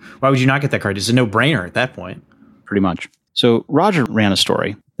would you not get that card? It's a no-brainer at that point. Pretty much. So Roger ran a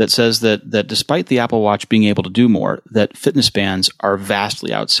story that says that despite the Apple Watch being able to do more, that fitness bands are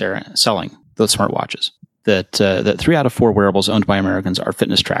vastly outselling those smartwatches. That 3 out of 4 wearables owned by Americans are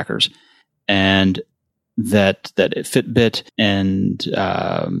fitness trackers, and that Fitbit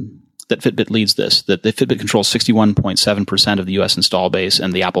that Fitbit leads this. That the Fitbit controls 61.7% of the U.S. install base,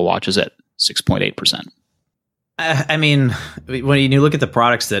 and the Apple Watch is at 6.8%. I mean, when you look at the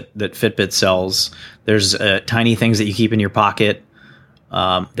products that Fitbit sells, there's tiny things that you keep in your pocket.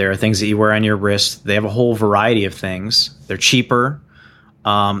 There are things that you wear on your wrist. They have a whole variety of things. They're cheaper.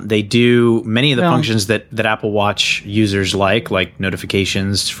 They do many of the functions that Apple Watch users like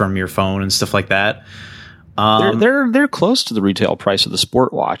notifications from your phone and stuff like that. They're close to the retail price of the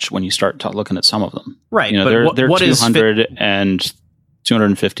Sport Watch when you start looking at some of them. Right. But they're 200 and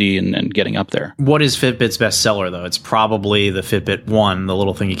 250 and getting up there. What is Fitbit's best seller, though? It's probably the Fitbit One, the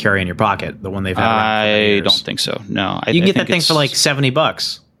little thing you carry in your pocket, the one they've had around for years. I don't think so. No. You can get that thing for like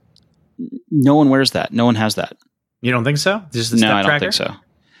 $70. No one wears that. No one has that. You don't think so? Just the step I tracker? don't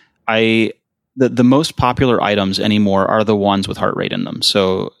think so. The most popular items anymore are the ones with heart rate in them.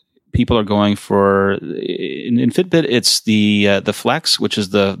 So people are going for in Fitbit, it's the Flex, which is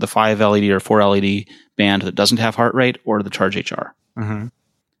the 5 LED or 4 LED band that doesn't have heart rate, or the Charge HR.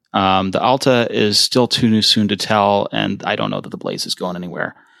 Mm-hmm. The Alta is still too soon to tell, and I don't know that the Blaze is going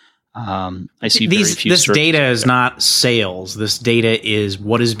anywhere. I see very few. This data is not sales. This data is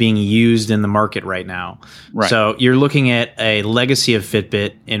what is being used in the market right now. Right. So you're looking at a legacy of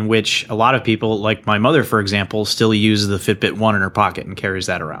Fitbit in which a lot of people, like my mother, for example, still uses the Fitbit One in her pocket and carries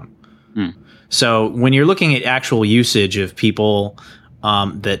that around. So when you're looking at actual usage of people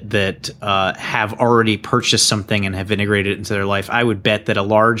that have already purchased something and have integrated it into their life. I would bet that a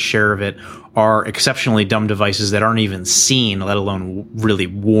large share of it are exceptionally dumb devices that aren't even seen, let alone really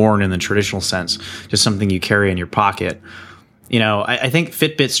worn in the traditional sense, just something you carry in your pocket. I think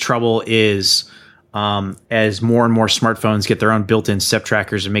Fitbit's trouble is as more and more smartphones get their own built-in step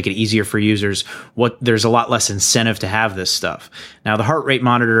trackers and make it easier for users, there's a lot less incentive to have this stuff. Now, the heart rate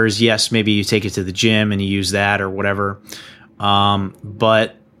monitors, yes, maybe you take it to the gym and you use that or whatever.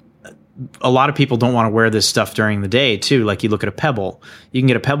 But a lot of people don't want to wear this stuff during the day too. Like you look at a Pebble, you can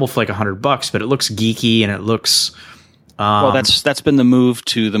get a Pebble for like $100, but it looks geeky and it looks. Well, that's been the move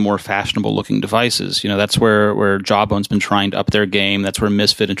to the more fashionable looking devices. That's where Jawbone's been trying to up their game. That's where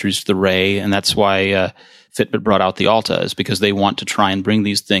Misfit introduced the Ray, and that's why Fitbit brought out the Alta, is because they want to try and bring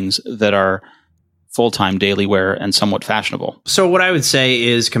these things that are full-time daily wear and somewhat fashionable. So what I would say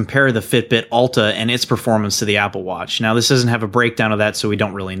is compare the Fitbit Alta and its performance to the Apple Watch. Now, this doesn't have a breakdown of that, so we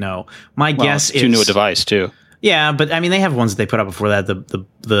don't really know. My guess is too new a device too. Yeah, but I mean, they have ones that they put out before that.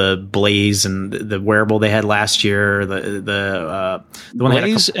 The Blaze and the wearable they had last year. The one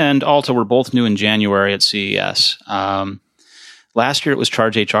Blaze and Alta were both new in January at CES. Last year it was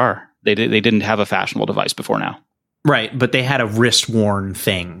Charge HR. They didn't have a fashionable device before now. Right, but they had a wrist worn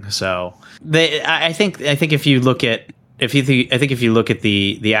thing. So I think if you look at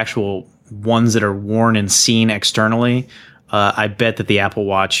the actual ones that are worn and seen externally, I bet that the Apple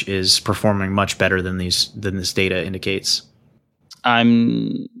Watch is performing much better than this data indicates.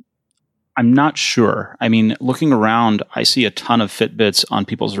 I'm not sure. I mean, looking around, I see a ton of Fitbits on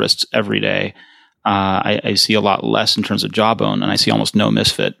people's wrists every day. I see a lot less in terms of Jawbone, and I see almost no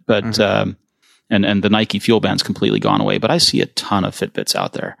Misfit. But and the Nike Fuel Band's completely gone away. But I see a ton of Fitbits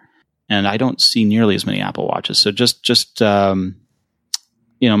out there, and I don't see nearly as many Apple Watches. So just my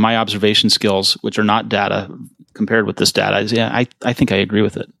observation skills, which are not data compared with this data, is I think I agree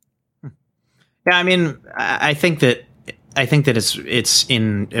with it. Yeah, I mean, I think that it's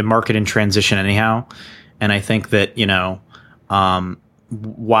in a market in transition anyhow, and I think that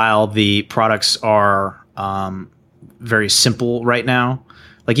while the products are very simple right now,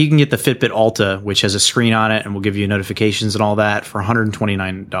 like you can get the Fitbit Alta, which has a screen on it and will give you notifications and all that, for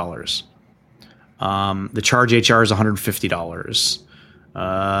 $129. The Charge HR is $150.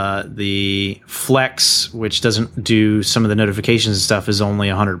 The Flex, which doesn't do some of the notifications and stuff, is only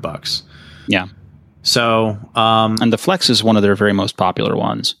 $100. Yeah. So, and the Flex is one of their very most popular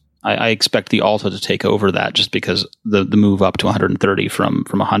ones. I expect the Alta to take over that, just because the move up to 130 from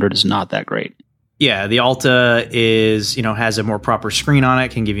 100 is not that great. Yeah, the Alta is, has a more proper screen on it,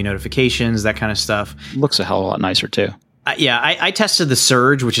 can give you notifications, that kind of stuff. Looks a hell of a lot nicer too. I tested the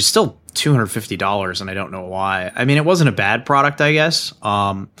Surge, which is still $250, and I don't know why. I mean, it wasn't a bad product, I guess.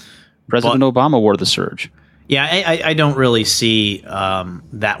 President Obama wore the Surge. Yeah, I don't really see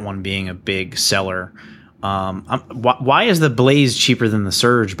that one being a big seller. Why is the Blaze cheaper than the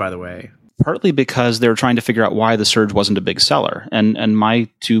Surge, by the way? Partly because they were trying to figure out why the Surge wasn't a big seller. And my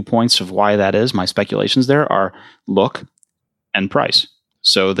 2 points of why that is, my speculations there, are look and price.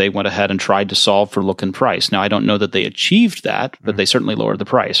 So they went ahead and tried to solve for look and price. Now, I don't know that they achieved that, but they certainly lowered the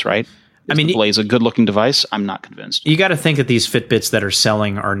price, right? Is the Blaze a good-looking device? I'm not convinced. You got to think that these Fitbits that are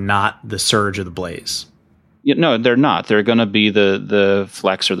selling are not the Surge or the Blaze. No, they're not. They're going to be the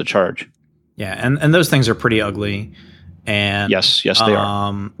Flex or the Charge. Yeah, and those things are pretty ugly. And yes, they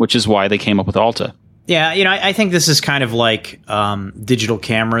are. Which is why they came up with Alta. Yeah, I think this is kind of like digital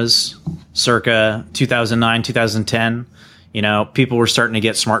cameras circa 2009, 2010. People were starting to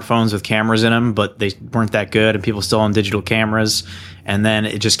get smartphones with cameras in them, but they weren't that good, and people still own digital cameras. And then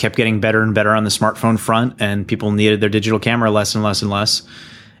it just kept getting better and better on the smartphone front, and people needed their digital camera less and less and less.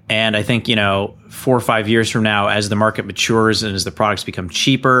 And I think, 4 or 5 years from now, as the market matures and as the products become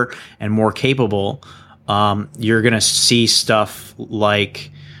cheaper and more capable, you're going to see stuff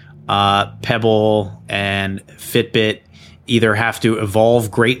like Pebble and Fitbit either have to evolve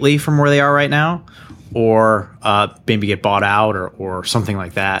greatly from where they are right now, or maybe get bought out or something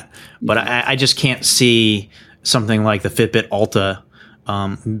like that. But I just can't see something like the Fitbit Alta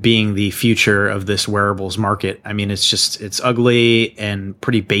being the future of this wearables market. I mean, it's ugly and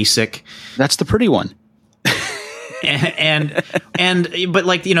pretty basic. That's the pretty one. But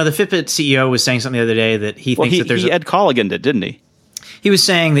like, the Fitbit CEO was saying something the other day that he thinks that there's Ed Colligan did, didn't he? He was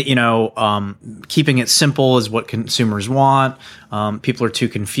saying that, keeping it simple is what consumers want. People are too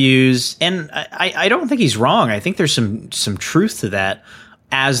confused. And I don't think he's wrong. I think there's some truth to that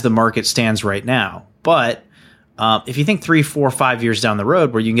as the market stands right now. But If you think 3, 4, 5 years down the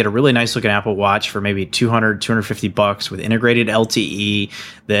road where you can get a really nice looking Apple Watch for maybe $200-$250 with integrated LTE,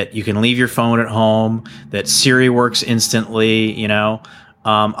 that you can leave your phone at home, that Siri works instantly,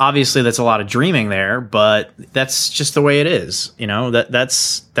 obviously that's a lot of dreaming there, but that's just the way it is.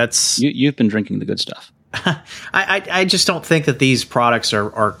 That's you've been drinking the good stuff. I just don't think that these products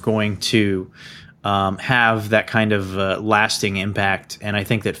are going to have that kind of lasting impact. And I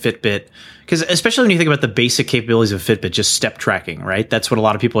think that Fitbit, because especially when you think about the basic capabilities of Fitbit, just step tracking, right? That's what a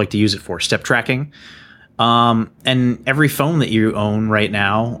lot of people like to use it for, step tracking. And every phone that you own right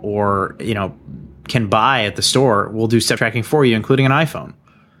now or, can buy at the store will do step tracking for you, including an iPhone.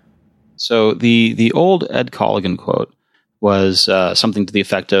 So the old Ed Colligan quote was something to the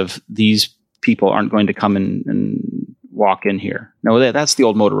effect of, these people aren't going to come in and walk in here. No, that's the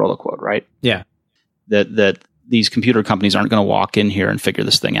old Motorola quote, right? Yeah. That these computer companies aren't going to walk in here and figure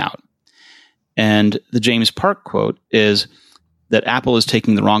this thing out. And the James Park quote is that Apple is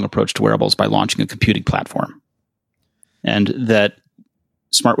taking the wrong approach to wearables by launching a computing platform. And that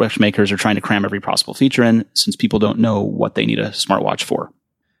smartwatch makers are trying to cram every possible feature in, since people don't know what they need a smartwatch for.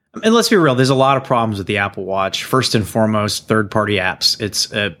 And let's be real, there's a lot of problems with the Apple Watch. First and foremost, third-party apps.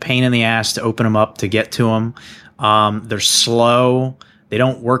 It's a pain in the ass to open them up, to get to them. They're slow. They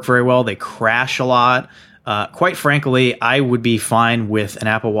don't work very well. They crash a lot. Quite frankly, I would be fine with an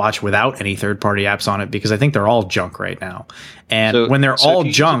Apple Watch without any third-party apps on it, because I think they're all junk right now. And when they're all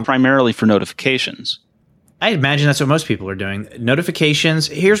junk, primarily for notifications, I imagine that's what most people are doing. Notifications.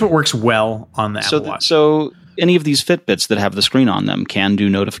 Here's what works well on the Apple Watch. So any of these Fitbits that have the screen on them can do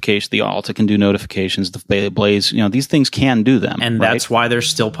notifications. The Alta can do notifications. The Blaze, these things can do them. And that's why they're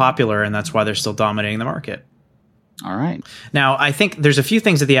still popular, and that's why they're still dominating the market. All right. Now, I think there's a few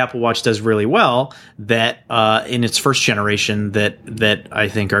things that the Apple Watch does really well that in its first generation that I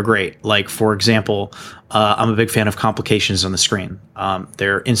think are great. Like, for example, I'm a big fan of complications on the screen.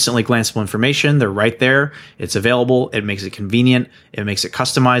 They're instantly glanceable information. They're right there. It's available. It makes it convenient. It makes it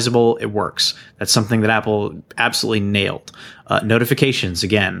customizable. It works. That's something that Apple absolutely nailed. Notifications,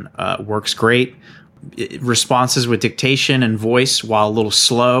 again, works great. Responses with dictation and voice, while a little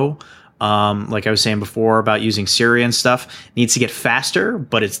slow, like I was saying before about using Siri and stuff, needs to get faster,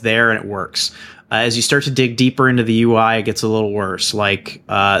 but it's there and it works. As you start to dig deeper into the UI, it gets a little worse. Like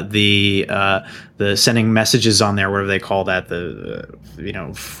the sending messages on there, whatever they call that,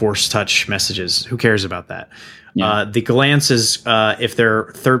 the force touch messages. Who cares about that? Yeah. The glances, if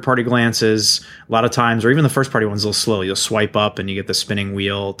they're third-party glances, a lot of times, or even the first-party ones, a little slow. You'll swipe up and you get the spinning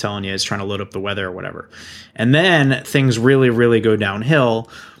wheel telling you it's trying to load up the weather or whatever. And then things really, really go downhill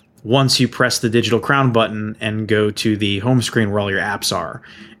once you press the digital crown button and go to the home screen where all your apps are.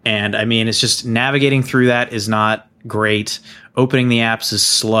 And I mean, it's just navigating through that is not great. Opening the apps is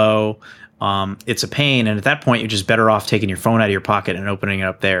slow. It's a pain. And at that point, you're just better off taking your phone out of your pocket and opening it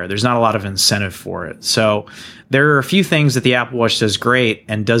up there. There's not a lot of incentive for it. So there are a few things that the Apple Watch does great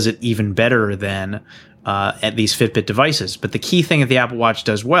and does it even better than at these Fitbit devices. But the key thing that the Apple Watch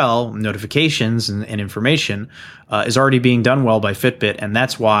does well, notifications and information, is already being done well by Fitbit. And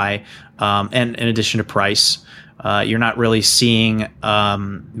that's why, and in addition to price, you're not really seeing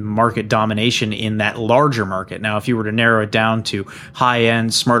market domination in that larger market. Now, if you were to narrow it down to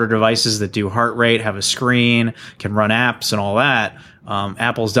high-end, smarter devices that do heart rate, have a screen, can run apps and all that,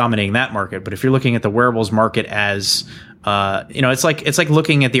 Apple's dominating that market. But if you're looking at the wearables market as it's like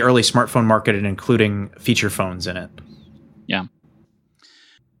looking at the early smartphone market and including feature phones in it. Yeah.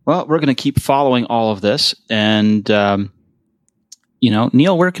 Well, we're going to keep following all of this, and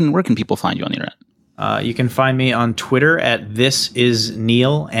Neil, where can people find you on the internet? You can find me on Twitter at thisisneil,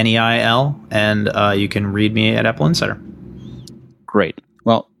 Neil, and you can read me at Apple Insider. Great.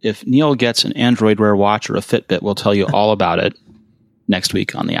 Well, if Neil gets an Android Wear watch or a Fitbit, we'll tell you all about it next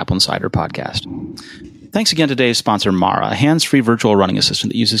week on the Apple Insider podcast. Thanks again to today's sponsor, Mara, a hands-free virtual running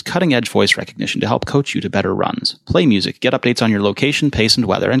assistant that uses cutting-edge voice recognition to help coach you to better runs. Play music, get updates on your location, pace, and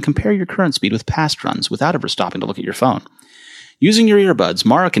weather, and compare your current speed with past runs without ever stopping to look at your phone. Using your earbuds,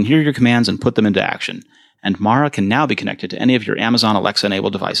 Mara can hear your commands and put them into action. And Mara can now be connected to any of your Amazon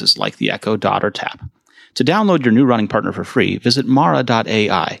Alexa-enabled devices like the Echo, Dot, or Tap. To download your new running partner for free, visit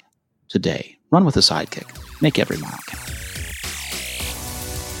mara.ai today. Run with a sidekick. Make every mile count.